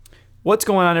What's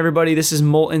going on, everybody? This is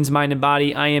Moulton's Mind and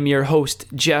Body. I am your host,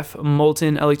 Jeff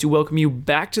Moulton. I'd like to welcome you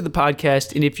back to the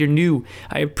podcast, and if you're new,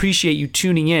 I appreciate you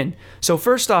tuning in. So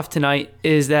first off tonight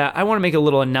is that I want to make a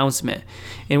little announcement,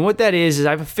 and what that is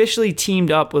I've officially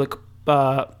teamed up with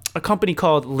a company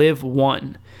called Live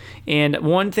One. And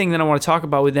one thing that I want to talk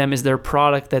about with them is their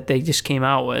product that they just came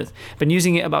out with. I've been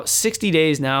using it about 60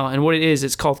 days now, and what it is,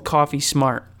 it's called Coffee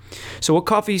Smart. So what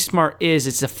Coffee Smart is,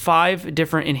 it's a 5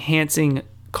 different enhancing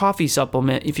coffee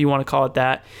supplement, if you want to call it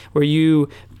that, where you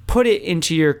put it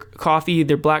into your coffee,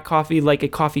 either black coffee like a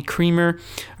coffee creamer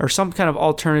or some kind of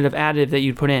alternative additive that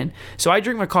you'd put in. So I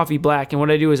drink my coffee black, and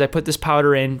what I do is I put this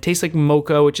powder in. It tastes like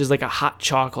mocha, which is like a hot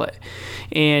chocolate,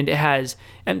 and it has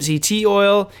MCT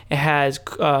oil, it has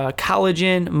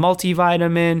collagen,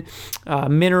 multivitamin,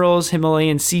 minerals,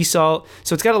 Himalayan sea salt.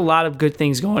 So it's got a lot of good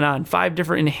things going on, 5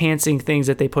 different enhancing things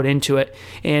that they put into it.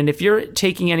 And if you're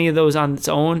taking any of those on its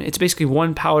own, it's basically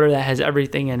one powder that has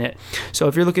everything in it. So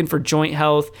if you're looking for joint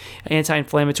health,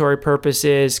 anti-inflammatory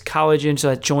purposes, collagen, so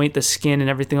that joint, the skin and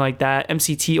everything like that,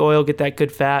 MCT oil, get that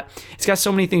good fat. It's got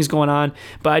so many things going on,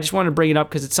 but I just wanted to bring it up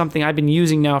because it's something I've been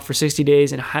using now for 60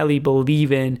 days and highly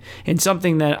believe in, and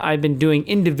something that I've been doing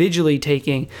individually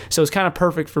taking. So it's kind of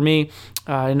perfect for me.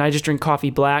 And I just drink coffee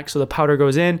black, so the powder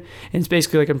goes in, and it's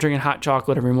basically like I'm drinking hot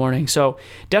chocolate every morning. So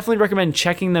definitely recommend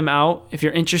checking them out. If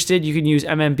you're interested, you can use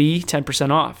MMB,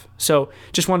 10% off. So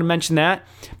just wanted to mention that.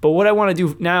 But what I want to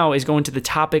do now is go into the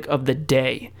topic of the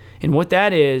day. And what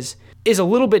that is a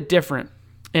little bit different.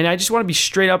 And I just want to be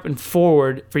straight up and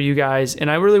forward for you guys.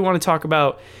 And I really want to talk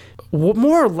about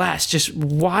more or less just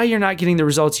why you're not getting the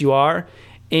results you are.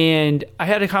 And I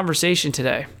had a conversation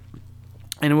today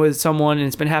and with someone, and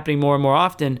it's been happening more and more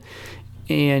often.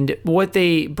 And what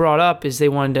they brought up is they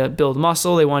wanted to build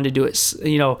muscle. They wanted to do it,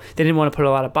 they didn't want to put a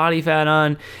lot of body fat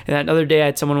on. And that other day I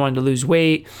had someone wanted to lose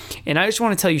weight. And I just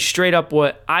want to tell you straight up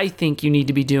what I think you need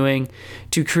to be doing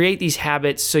to create these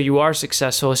habits so you are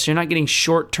successful. So you're not getting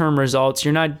short-term results.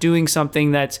 You're not doing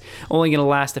something that's only going to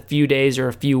last a few days or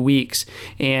a few weeks.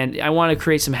 And I want to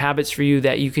create some habits for you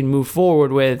that you can move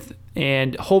forward with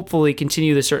and hopefully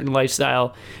continue the certain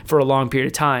lifestyle for a long period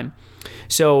of time.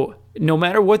 So no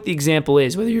matter what the example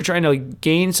is, whether you're trying to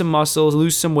gain some muscles,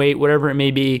 lose some weight, whatever it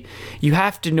may be, you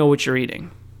have to know what you're eating,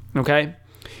 okay?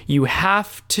 You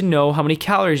have to know how many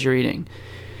calories you're eating.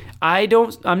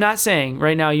 I'm not saying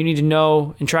right now you need to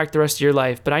know and track the rest of your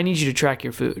life, but I need you to track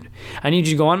your food. I need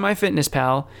you to go on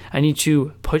MyFitnessPal. I need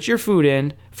to put your food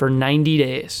in for 90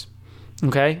 days.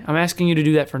 Okay, I'm asking you to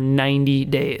do that for 90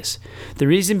 days. The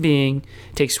reason being,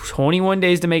 it takes 21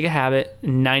 days to make a habit,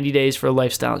 90 days for a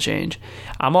lifestyle change.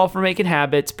 I'm all for making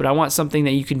habits, but I want something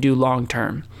that you can do long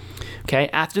term. Okay,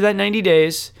 after that 90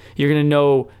 days, you're going to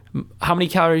know how many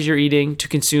calories you're eating to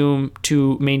consume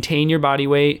to maintain your body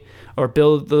weight or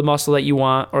build the muscle that you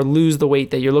want or lose the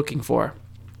weight that you're looking for.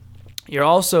 You're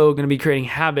also going to be creating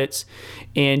habits,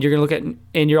 and you're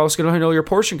also going to know your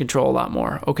portion control a lot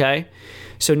more, okay?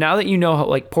 So now that you know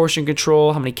how, portion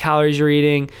control, how many calories you're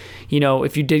eating,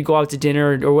 if you did go out to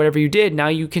dinner or whatever you did, now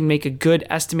you can make a good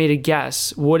estimated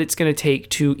guess what it's going to take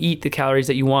to eat the calories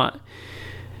that you want.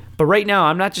 But right now,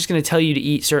 I'm not just going to tell you to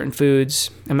eat certain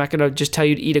foods. I'm not going to just tell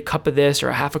you to eat a cup of this or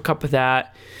a half a cup of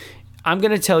that. I'm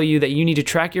going to tell you that you need to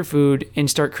track your food and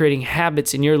start creating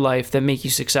habits in your life that make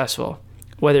you successful,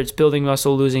 whether it's building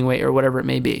muscle, losing weight, or whatever it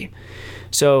may be.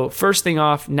 So first thing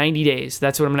off, 90 days.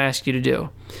 That's what I'm going to ask you to do.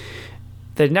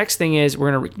 The next thing is we're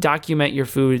going to document your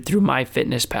food through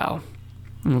MyFitnessPal,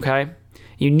 okay?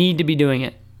 You need to be doing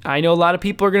it. I know a lot of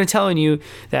people are going to telling you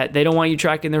that they don't want you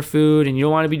tracking their food and you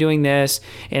don't want to be doing this.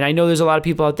 And I know there's a lot of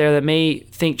people out there that may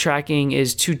think tracking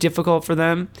is too difficult for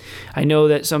them. I know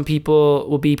that some people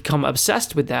will become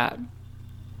obsessed with that.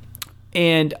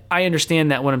 And I understand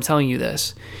that when I'm telling you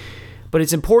this. But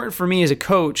it's important for me as a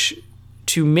coach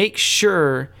to make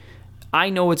sure I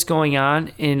know what's going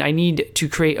on, and I need to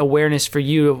create awareness for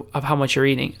you of how much you're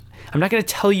eating. I'm not going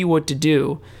to tell you what to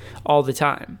do all the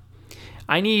time.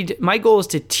 My goal is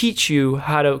to teach you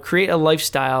how to create a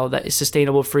lifestyle that is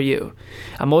sustainable for you.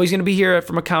 I'm always going to be here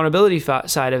from accountability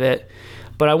side of it,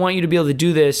 but I want you to be able to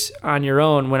do this on your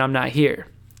own when I'm not here.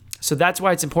 So that's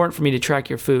why it's important for me to track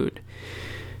your food.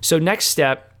 So next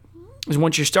step is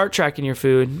once you start tracking your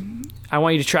food, I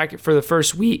want you to track it for the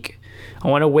first week. I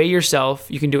want to weigh yourself.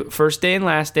 You can do it first day and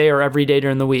last day or every day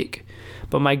during the week.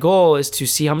 But my goal is to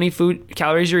see how many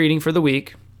calories you're eating for the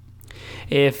week.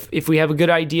 If we have a good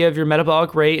idea of your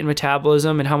metabolic rate and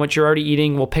metabolism and how much you're already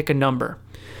eating, we'll pick a number.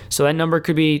 So that number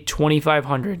could be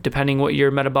 2,500, depending what your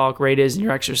metabolic rate is and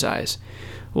your exercise.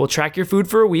 We'll track your food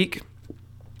for a week.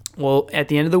 Well, at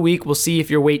the end of the week, we'll see if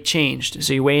your weight changed.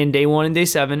 So you weigh in day 1 and day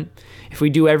 7. If we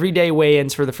do everyday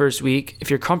weigh-ins for the first week, if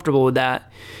you're comfortable with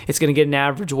that, it's going to get an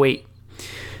average weight.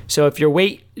 So if your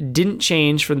weight didn't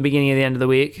change from the beginning to the end of the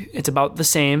week, it's about the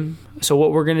same. So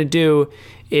what we're going to do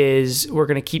is we're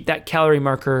going to keep that calorie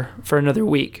marker for another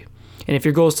week. And if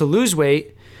your goal is to lose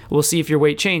weight, we'll see if your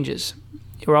weight changes.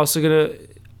 We're also going to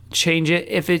change it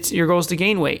if it's your goal is to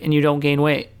gain weight and you don't gain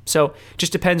weight. So it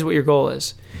just depends what your goal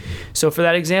is. So for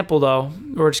that example, though,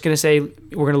 we're just going to say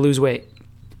we're going to lose weight.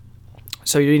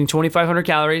 So you're eating 2,500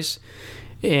 calories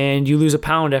and you lose a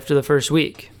pound after the first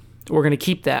week. We're going to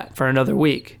keep that for another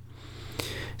week.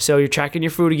 So you're tracking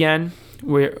your food again.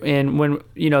 Something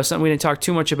we didn't talk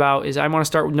too much about is I want to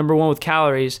start with number 1 with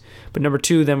calories, but number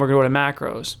 2, then we're going to go to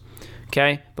macros.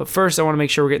 Okay? But first, I want to make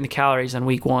sure we're getting the calories on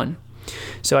week 1.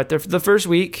 So at the first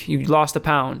week, you lost a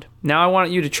pound. Now I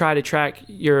want you to try to track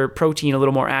your protein a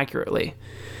little more accurately.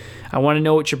 I want to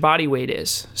know what your body weight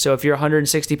is. So if you're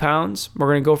 160 pounds, we're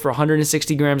going to go for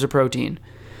 160 grams of protein.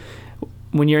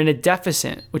 When you're in a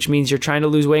deficit, which means you're trying to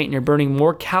lose weight and you're burning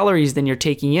more calories than you're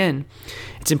taking in,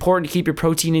 it's important to keep your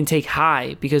protein intake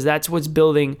high because that's what's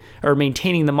building or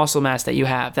maintaining the muscle mass that you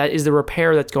have. That is the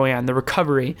repair that's going on, the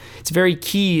recovery. It's very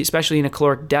key, especially in a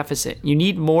caloric deficit. You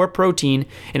need more protein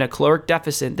in a caloric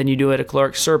deficit than you do at a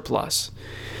caloric surplus.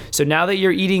 So now that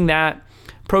you're eating that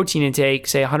protein intake,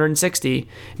 say 160,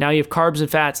 now you have carbs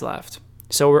and fats left.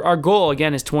 So our goal,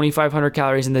 again, is 2,500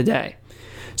 calories in the day.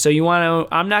 So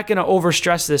I'm not going to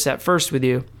overstress this at first with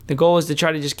you. The goal is to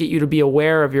try to just get you to be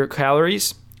aware of your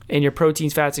calories and your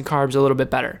proteins, fats, and carbs a little bit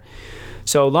better.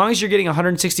 So as long as you're getting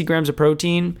 160 grams of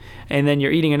protein and then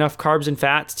you're eating enough carbs and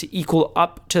fats to equal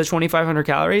up to the 2,500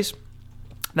 calories,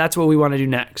 that's what we want to do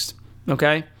next,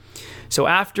 okay? So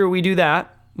after we do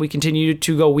that, we continue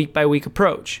to go week by week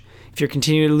approach. If you're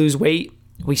continuing to lose weight,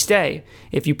 we stay.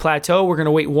 If you plateau, we're going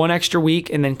to wait 1 extra week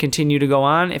and then continue to go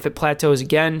on. If it plateaus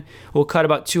again, we'll cut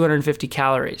about 250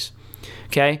 calories.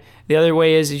 Okay? The other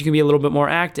way is you can be a little bit more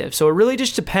active. So it really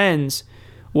just depends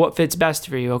what fits best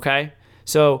for you, okay?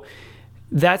 So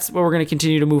that's where we're going to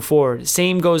continue to move forward.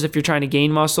 Same goes if you're trying to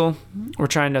gain muscle. We're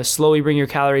trying to slowly bring your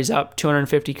calories up,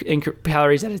 250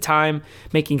 calories at a time,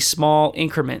 making small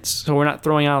increments. So we're not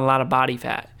throwing on a lot of body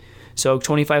fat. So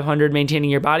 2,500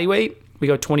 maintaining your body weight. We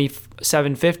go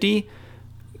 2,750,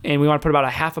 and we want to put about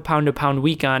a half a pound to pound a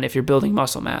week on if you're building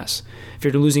muscle mass. If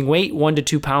you're losing weight, 1 to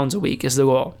 2 pounds a week is the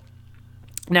goal.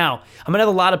 Now, I'm going to have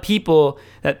a lot of people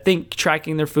that think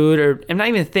tracking their food, and not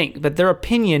even think, but their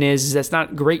opinion is that's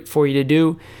not great for you to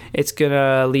do. It's going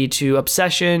to lead to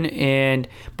obsession,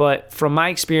 but from my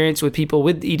experience with people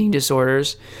with eating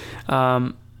disorders,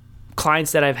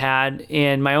 clients that I've had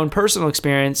and my own personal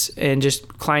experience and just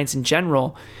clients in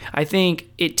general, I think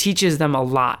it teaches them a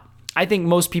lot. I think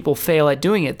most people fail at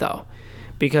doing it though,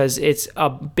 because it's a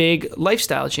big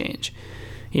lifestyle change.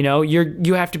 You know,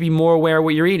 you have to be more aware of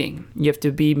what you're eating. You have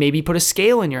to maybe put a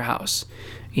scale in your house.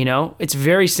 You know, it's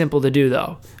very simple to do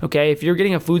though. Okay. If you're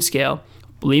getting a food scale,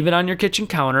 leave it on your kitchen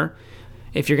counter.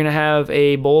 If you're going to have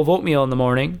a bowl of oatmeal in the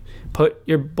morning, put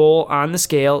your bowl on the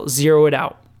scale, zero it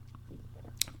out.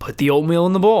 Put the oatmeal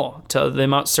in the bowl to the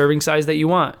amount serving size that you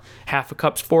want. Half a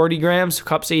cup's 40 grams, a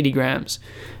cup's 80 grams.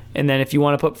 And then if you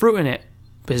want to put fruit in it,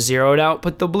 zero it out,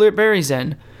 put the berries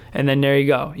in. And then there you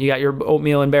go. You got your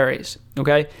oatmeal and berries,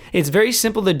 okay? It's very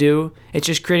simple to do. It's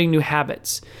just creating new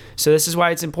habits. So this is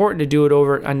why it's important to do it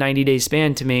over a 90-day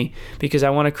span to me, because I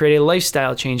want to create a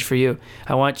lifestyle change for you.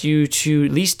 I want you to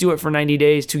at least do it for 90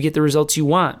 days to get the results you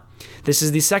want. This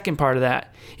is the second part of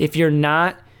that. If you're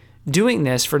not doing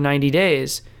this for 90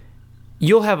 days,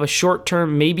 you'll have a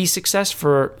short-term maybe success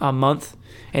for a month,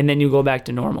 and then you go back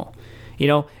to normal. You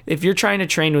know, if you're trying to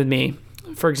train with me,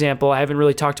 for example, I haven't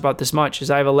really talked about this much,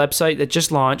 is I have a website that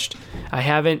just launched. I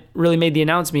haven't really made the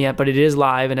announcement yet, but it is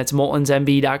live, and it's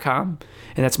moltonsmb.com,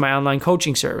 and that's my online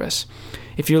coaching service.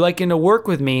 If you're liking to work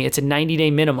with me, it's a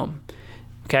 90-day minimum.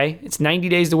 Okay? It's 90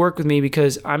 days to work with me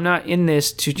because I'm not in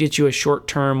this to get you a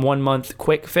short-term, 1-month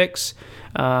quick fix.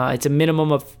 It's a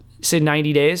minimum of, say,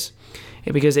 90 days.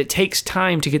 Because it takes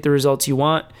time to get the results you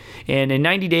want. And in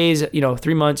 90 days,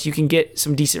 3 months, you can get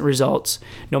some decent results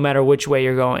no matter which way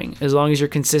you're going, as long as you're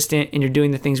consistent and you're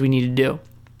doing the things we need to do.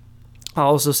 I'll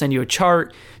also send you a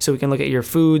chart so we can look at your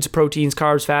foods, proteins,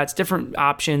 carbs, fats, different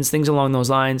options, things along those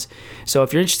lines. So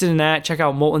if you're interested in that, check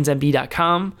out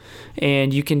moltonsmb.com,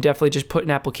 and you can definitely just put an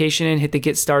application in, hit the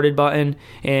Get Started button,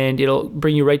 and it'll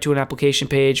bring you right to an application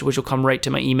page, which will come right to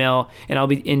my email, and I'll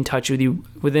be in touch with you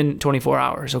within 24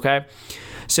 hours, okay?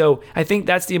 So I think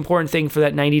that's the important thing for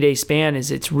that 90-day span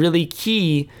is it's really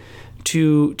key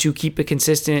to keep a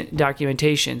consistent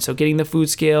documentation. So getting the food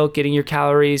scale, getting your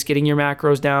calories, getting your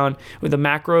macros down. With the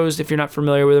macros, if you're not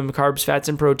familiar with them, carbs, fats,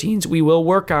 and proteins, we will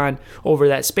work on over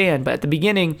that span. But at the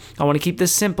beginning, I want to keep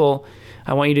this simple.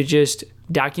 I want you to just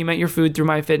document your food through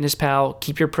MyFitnessPal,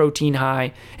 keep your protein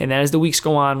high, and then as the weeks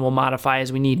go on, we'll modify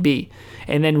as we need be.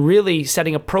 And then really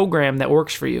setting a program that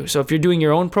works for you. So if you're doing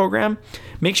your own program,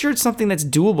 make sure it's something that's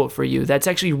doable for you, that's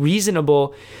actually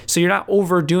reasonable, so you're not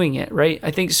overdoing it, right?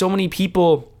 I think so many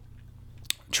people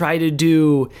try to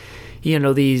do,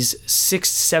 these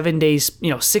 6-7 days,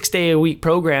 6-day-a-week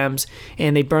programs,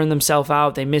 and they burn themselves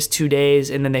out, they miss 2 days,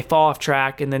 and then they fall off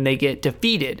track, and then they get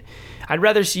defeated. I'd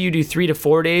rather see you do 3 to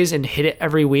 4 days and hit it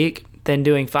every week than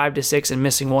doing 5 to 6 and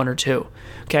missing 1 or 2.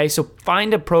 Okay, so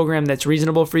find a program that's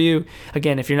reasonable for you.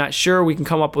 Again, if you're not sure, we can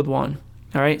come up with one.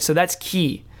 All right, so that's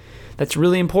key. That's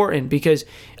really important, because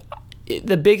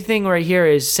the big thing right here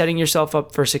is setting yourself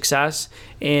up for success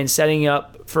and setting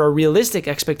up for a realistic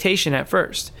expectation at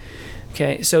first.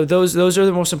 Okay, so those are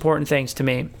the most important things to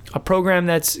me. A program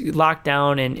that's locked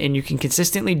down and you can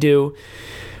consistently do,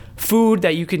 food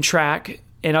that you can track,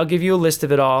 and I'll give you a list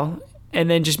of it all, and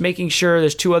then just making sure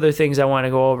there's 2 other things I want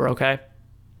to go over, okay?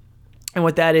 And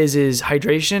what that is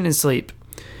hydration and sleep.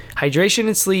 Hydration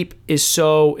and sleep is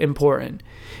so important,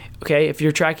 okay? If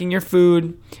you're tracking your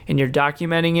food and you're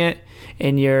documenting it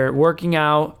and you're working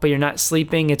out, but you're not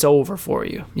sleeping, it's over for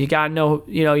you. You got no,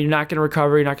 you're not going to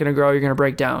recover, you're not going to grow, you're going to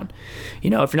break down.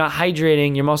 If you're not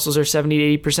hydrating, your muscles are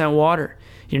 70 to 80% water.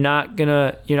 You're not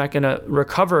gonna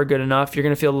recover good enough. You're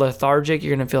gonna feel lethargic.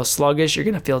 You're gonna feel sluggish. You're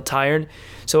gonna feel tired.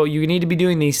 So you need to be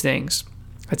doing these things.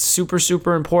 That's super,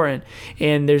 super important.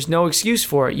 And there's no excuse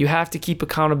for it. You have to keep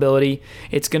accountability.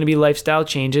 It's gonna be lifestyle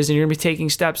changes, and you're gonna be taking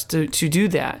steps to do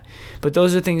that. But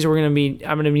those are things I'm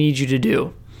gonna need you to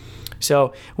do.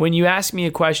 So when you ask me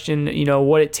a question,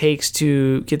 what it takes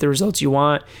to get the results you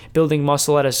want, building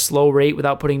muscle at a slow rate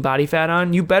without putting body fat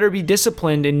on, you better be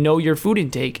disciplined and know your food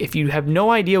intake. If you have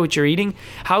no idea what you're eating,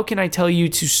 how can I tell you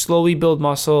to slowly build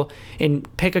muscle and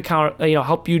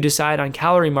help you decide on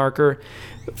calorie marker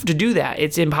to do that?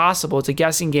 It's impossible. It's a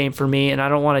guessing game for me, and I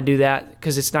don't want to do that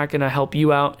because it's not going to help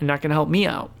you out and not going to help me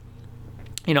out.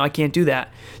 I can't do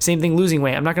that. Same thing losing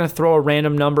weight. I'm not going to throw a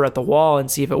random number at the wall and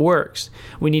see if it works.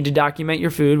 We need to document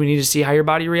your food. We need to see how your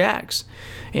body reacts.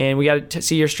 And we got to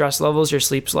see your stress levels, your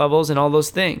sleep levels, and all those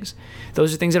things.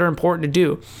 Those are things that are important to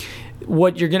do.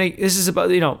 This is about,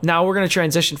 now we're going to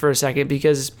transition for a second,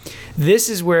 because this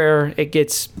is where it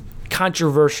gets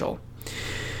controversial.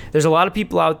 There's a lot of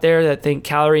people out there that think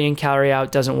calorie in, calorie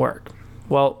out doesn't work.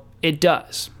 Well, it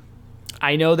does.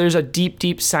 I know there's a deep,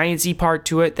 deep sciencey part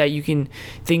to it that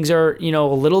things are,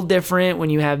 a little different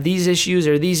when you have these issues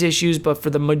or these issues, but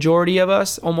for the majority of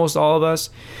us, almost all of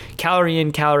us, calorie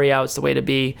in, calorie out is the way to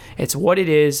be. It's what it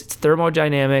is. It's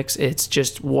thermodynamics. It's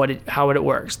just how it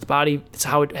works. The body, it's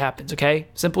how it happens, okay?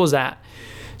 Simple as that.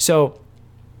 So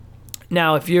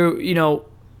now if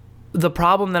the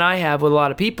problem that I have with a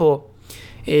lot of people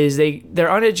is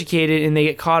they're uneducated and they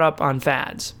get caught up on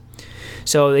fads.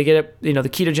 So they get the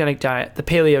ketogenic diet, the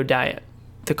paleo diet,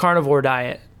 the carnivore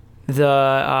diet,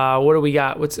 the what do we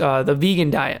got? What's the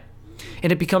vegan diet,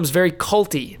 and it becomes very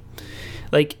culty.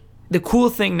 Like, the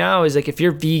cool thing now is, like, if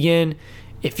you're vegan,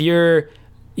 if you're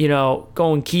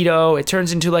going keto, it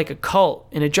turns into like a cult,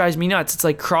 and it drives me nuts. It's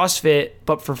like CrossFit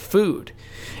but for food.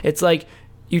 It's like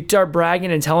you start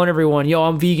bragging and telling everyone, "Yo,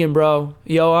 I'm vegan, bro.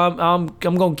 Yo, I'm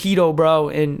going keto, bro,"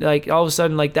 and like all of a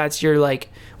sudden, like, that's your, like,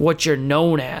 what you're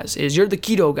known as is you're the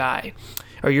keto guy,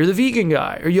 or you're the vegan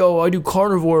guy, or yo, I do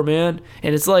carnivore, man.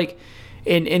 And it's like,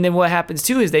 and then what happens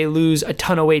too is they lose a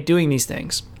ton of weight doing these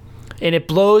things, and it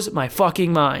blows my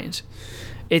fucking mind.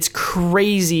 It's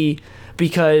crazy,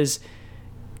 because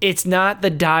it's not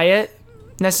the diet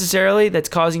necessarily that's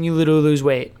causing you to lose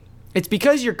weight. It's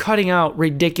because you're cutting out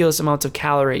ridiculous amounts of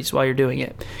calories while you're doing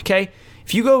it. Okay,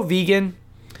 if you go vegan,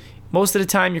 most of the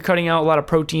time you're cutting out a lot of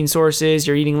protein sources,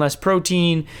 you're eating less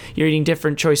protein, you're eating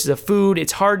different choices of food.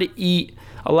 It's hard to eat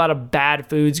a lot of bad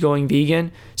foods going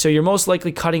vegan, so you're most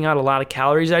likely cutting out a lot of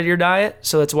calories out of your diet,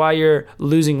 so that's why you're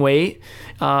losing weight.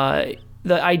 The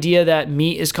idea that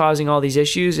meat is causing all these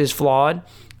issues is flawed.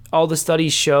 All the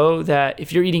studies show that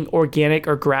if you're eating organic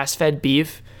or grass-fed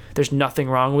beef, there's nothing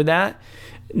wrong with that.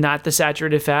 Not the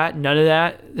saturated fat, none of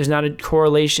that. There's not a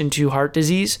correlation to heart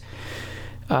disease.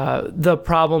 The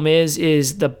problem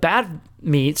is the bad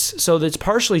meats, so that's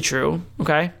partially true,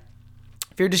 okay?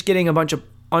 If you're just getting a bunch of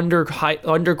under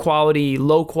quality,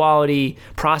 low quality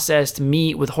processed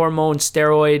meat with hormone,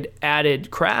 steroid added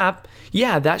crap,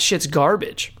 yeah, that shit's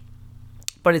garbage.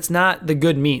 but it's not the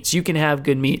good meats. You can have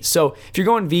good meats. So if you're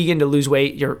going vegan to lose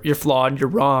weight, you're flawed. You're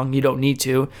wrong. You don't need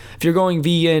to. If you're going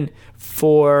vegan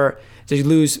to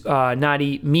lose, not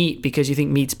eat meat because you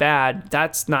think meat's bad,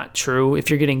 that's not true if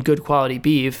you're getting good quality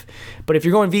beef. But if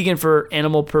you're going vegan for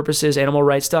animal purposes, animal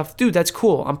rights stuff, dude, that's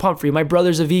cool. I'm pumped for you. My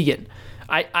brother's a vegan.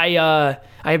 I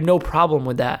have no problem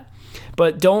with that.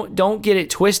 But don't get it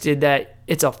twisted that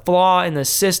it's a flaw in the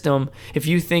system if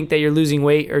you think that you're losing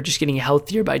weight or just getting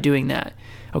healthier by doing that.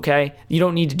 Okay? You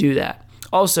don't need to do that.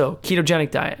 Also,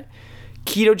 ketogenic diet.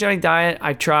 Ketogenic diet,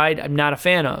 I've tried. I'm not a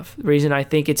fan of. The reason I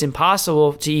think it's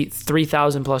impossible to eat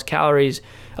 3,000 plus calories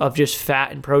of just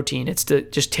fat and protein.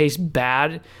 Just tastes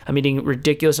bad. I'm eating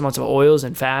ridiculous amounts of oils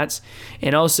and fats.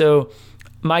 And also,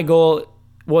 my goal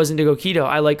wasn't to go keto.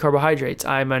 I like carbohydrates.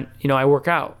 I work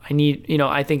out.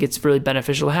 I think it's really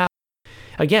beneficial to have.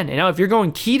 Again, if you're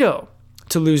going keto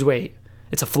to lose weight,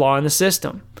 it's a flaw in the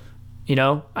system.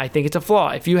 I think it's a flaw.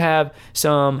 If you have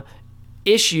some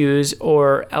issues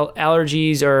or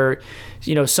allergies or,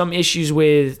 some issues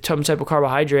with some type of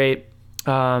carbohydrate,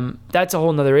 that's a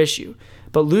whole nother issue.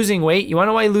 But losing weight, you want to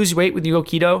know why you lose weight when you go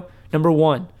keto? Number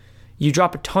one, you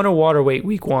drop a ton of water weight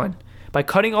week one. By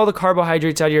cutting all the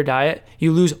carbohydrates out of your diet,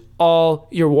 you lose all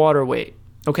your water weight.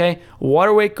 Okay?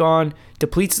 Water weight gone,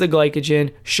 depletes the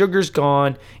glycogen, sugar's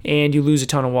gone, and you lose a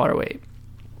ton of water weight.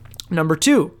 Number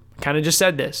two, kind of just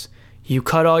said this. You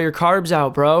cut all your carbs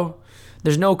out, bro.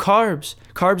 There's no carbs.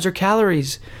 Carbs are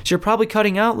calories. So you're probably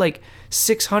cutting out like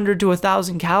 600 to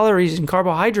 1,000 calories in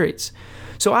carbohydrates.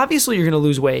 So obviously you're going to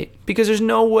lose weight because there's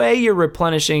no way you're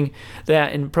replenishing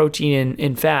that in protein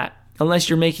and fat unless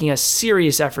you're making a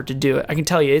serious effort to do it. I can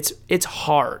tell you it's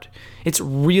hard. It's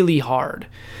really hard.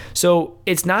 So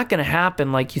it's not going to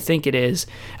happen like you think it is.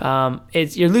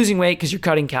 You're losing weight because you're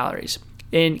cutting calories.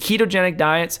 In ketogenic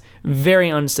diets, very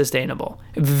unsustainable.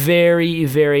 Very,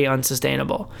 very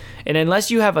unsustainable. And unless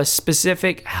you have a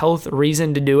specific health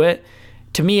reason to do it,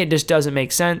 to me, it just doesn't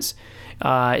make sense.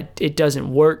 It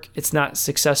doesn't work. It's not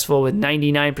successful with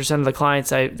 99% of the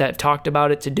clients that have talked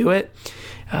about it to do it.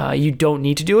 You don't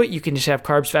need to do it. You can just have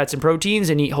carbs, fats, and proteins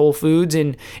and eat whole foods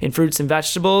and fruits and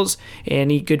vegetables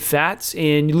and eat good fats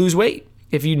and you lose weight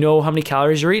if you know how many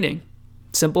calories you're eating.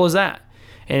 Simple as that.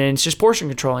 And it's just portion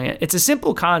controlling it. It's a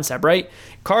simple concept, right?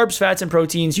 Carbs, fats, and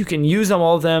proteins, you can use them,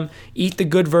 all of them, eat the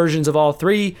good versions of all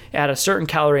three at a certain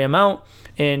calorie amount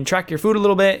and track your food a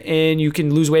little bit, and you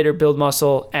can lose weight or build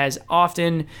muscle as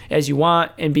often as you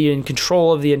want and be in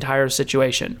control of the entire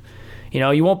situation.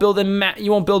 You won't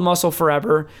build muscle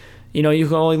forever. You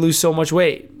can only lose so much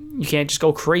weight. You can't just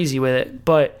go crazy with it,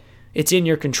 but it's in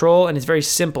your control and it's very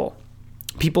simple.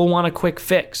 People want a quick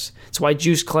fix. That's why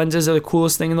juice cleanses are the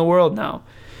coolest thing in the world now.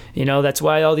 That's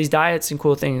why all these diets and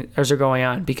cool things are going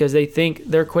on, because they think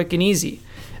they're quick and easy.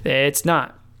 It's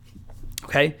not.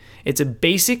 Okay? It's a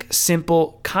basic,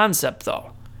 simple concept,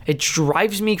 though. It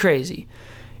drives me crazy.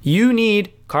 You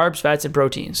need carbs, fats, and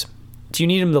proteins. Do you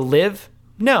need them to live?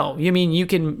 No. You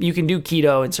can do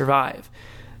keto and survive.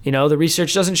 The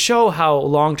research doesn't show how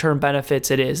long-term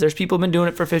benefits it is. There's people who've been doing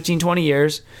it for 15, 20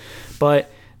 years, but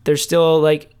there's still,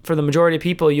 for the majority of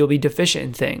people, you'll be deficient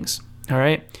in things. All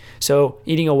right? So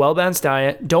eating a well-balanced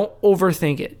diet, don't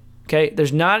overthink it. Okay?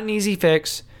 There's not an easy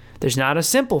fix. There's not a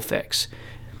simple fix.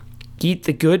 Eat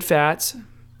the good fats,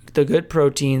 the good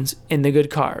proteins, and the good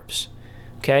carbs.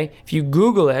 Okay? If you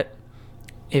Google it,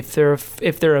 if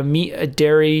they're a meat, a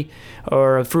dairy,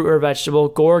 or a fruit or a vegetable,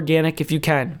 go organic if you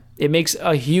can. It makes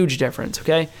a huge difference.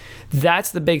 Okay?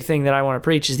 That's the big thing that I want to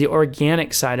preach is the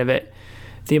organic side of it.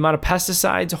 The amount of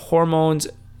pesticides, hormones,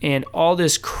 and all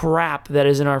this crap that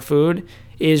is in our food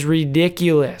is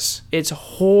ridiculous. It's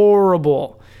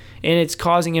horrible. And it's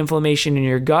causing inflammation in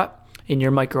your gut, in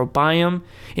your microbiome,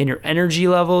 in your energy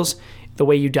levels, the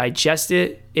way you digest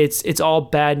it. It's all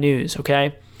bad news,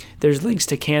 okay? There's links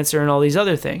to cancer and all these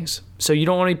other things. So you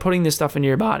don't want to be putting this stuff into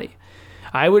your body.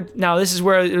 Now this is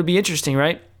where it'll be interesting,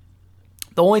 right?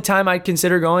 The only time I'd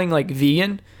consider going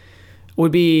vegan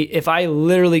would be if I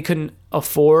literally couldn't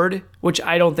afford, which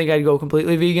I don't think I'd go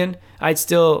completely vegan. I'd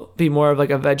still be more of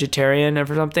a vegetarian or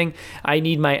something. I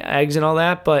need my eggs and all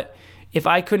that, but if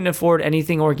I couldn't afford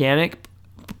anything organic,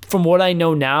 from what I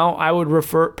know now, I would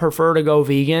prefer to go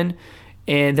vegan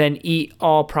and then eat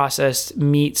all processed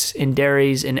meats and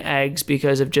dairies and eggs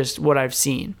because of just what I've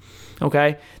seen.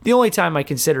 Okay? The only time I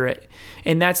consider it.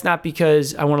 And that's not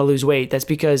because I want to lose weight. That's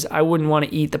because I wouldn't want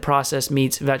to eat the processed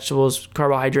meats, vegetables,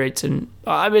 carbohydrates, and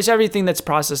everything that's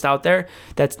processed out there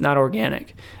that's not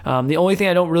organic. The only thing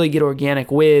I don't really get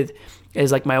organic with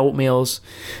is my oatmeals.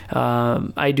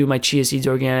 I do my chia seeds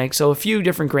organic. So a few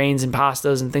different grains and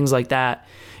pastas and things like that.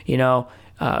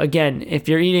 Again, if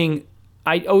you're eating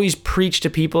I always preach to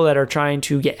people that are trying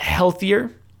to get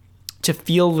healthier, to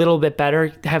feel a little bit better,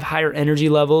 to have higher energy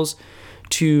levels,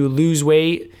 to lose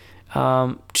weight,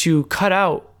 to cut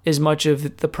out as much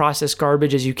of the processed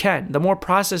garbage as you can. The more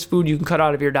processed food you can cut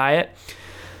out of your diet,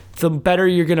 the better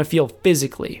you're going to feel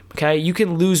physically, okay? You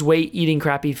can lose weight eating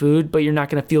crappy food, but you're not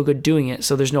going to feel good doing it,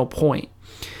 so there's no point.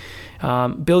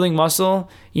 Building muscle,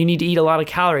 you need to eat a lot of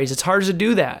calories. It's hard to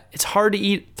do that. It's hard to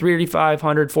eat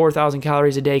 3,500, 4,000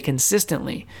 calories a day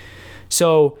consistently.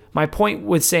 So my point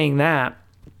with saying that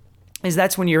is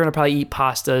that's when you're going to probably eat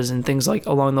pastas and things like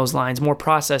along those lines, more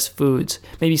processed foods,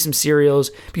 maybe some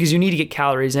cereals, because you need to get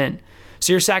calories in.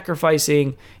 So you're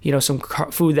sacrificing, some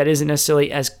food that isn't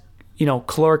necessarily as,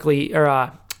 calorically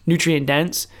or nutrient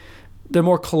dense. They're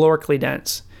more calorically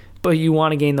dense, but you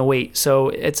want to gain the weight. So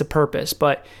it's a purpose.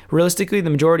 But realistically,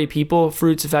 the majority of people,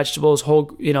 fruits, vegetables,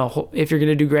 if you're going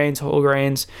to do grains, whole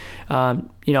grains,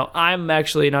 I'm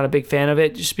actually not a big fan of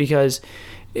it just because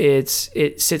it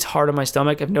sits hard on my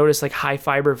stomach. I've noticed like high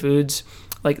fiber foods,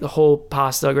 like the whole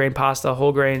pasta,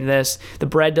 whole grain, the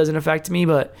bread doesn't affect me,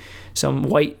 but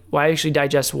I actually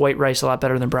digest white rice a lot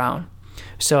better than brown.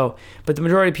 So, but the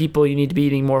majority of people, you need to be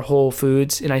eating more whole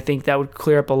foods. And I think that would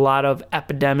clear up a lot of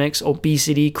epidemics,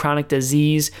 obesity, chronic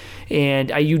disease.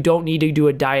 And you don't need to do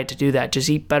a diet to do that.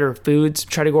 Just eat better foods,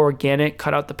 try to go organic,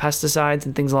 cut out the pesticides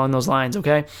and things along those lines.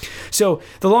 Okay. So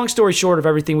the long story short of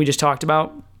everything we just talked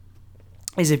about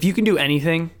is if you can do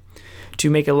anything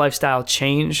to make a lifestyle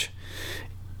change,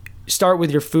 start with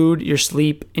your food, your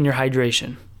sleep, and your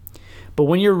hydration. But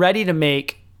when you're ready to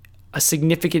make a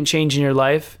significant change in your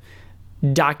life,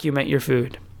 document your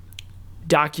food,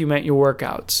 document your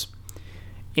workouts,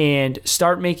 and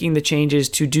start making the changes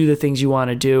to do the things you want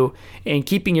to do and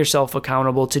keeping yourself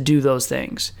accountable to do those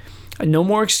things. No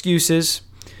more excuses.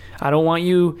 I don't want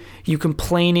you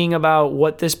complaining about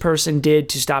what this person did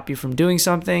to stop you from doing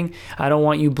something. I don't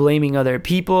want you blaming other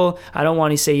people. I don't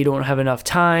want you to say you don't have enough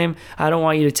time. I don't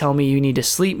want you to tell me you need to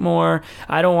sleep more.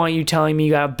 I don't want you telling me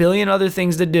you got a billion other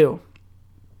things to do.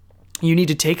 You need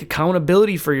to take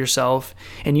accountability for yourself,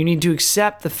 and you need to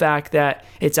accept the fact that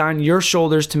it's on your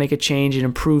shoulders to make a change and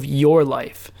improve your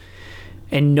life.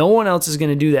 And no one else is going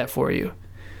to do that for you.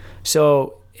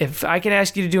 So if I can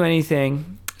ask you to do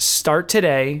anything, start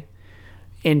today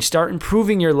and start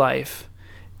improving your life.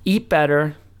 Eat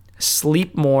better,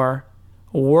 sleep more,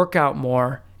 work out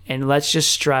more, and let's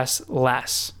just stress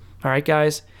less. All right,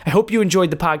 guys? I hope you enjoyed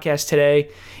the podcast today.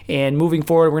 And moving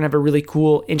forward, we're going to have a really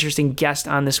cool, interesting guest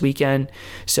on this weekend.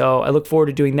 So I look forward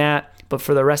to doing that. But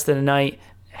for the rest of the night,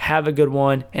 have a good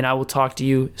one, and I will talk to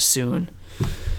you soon.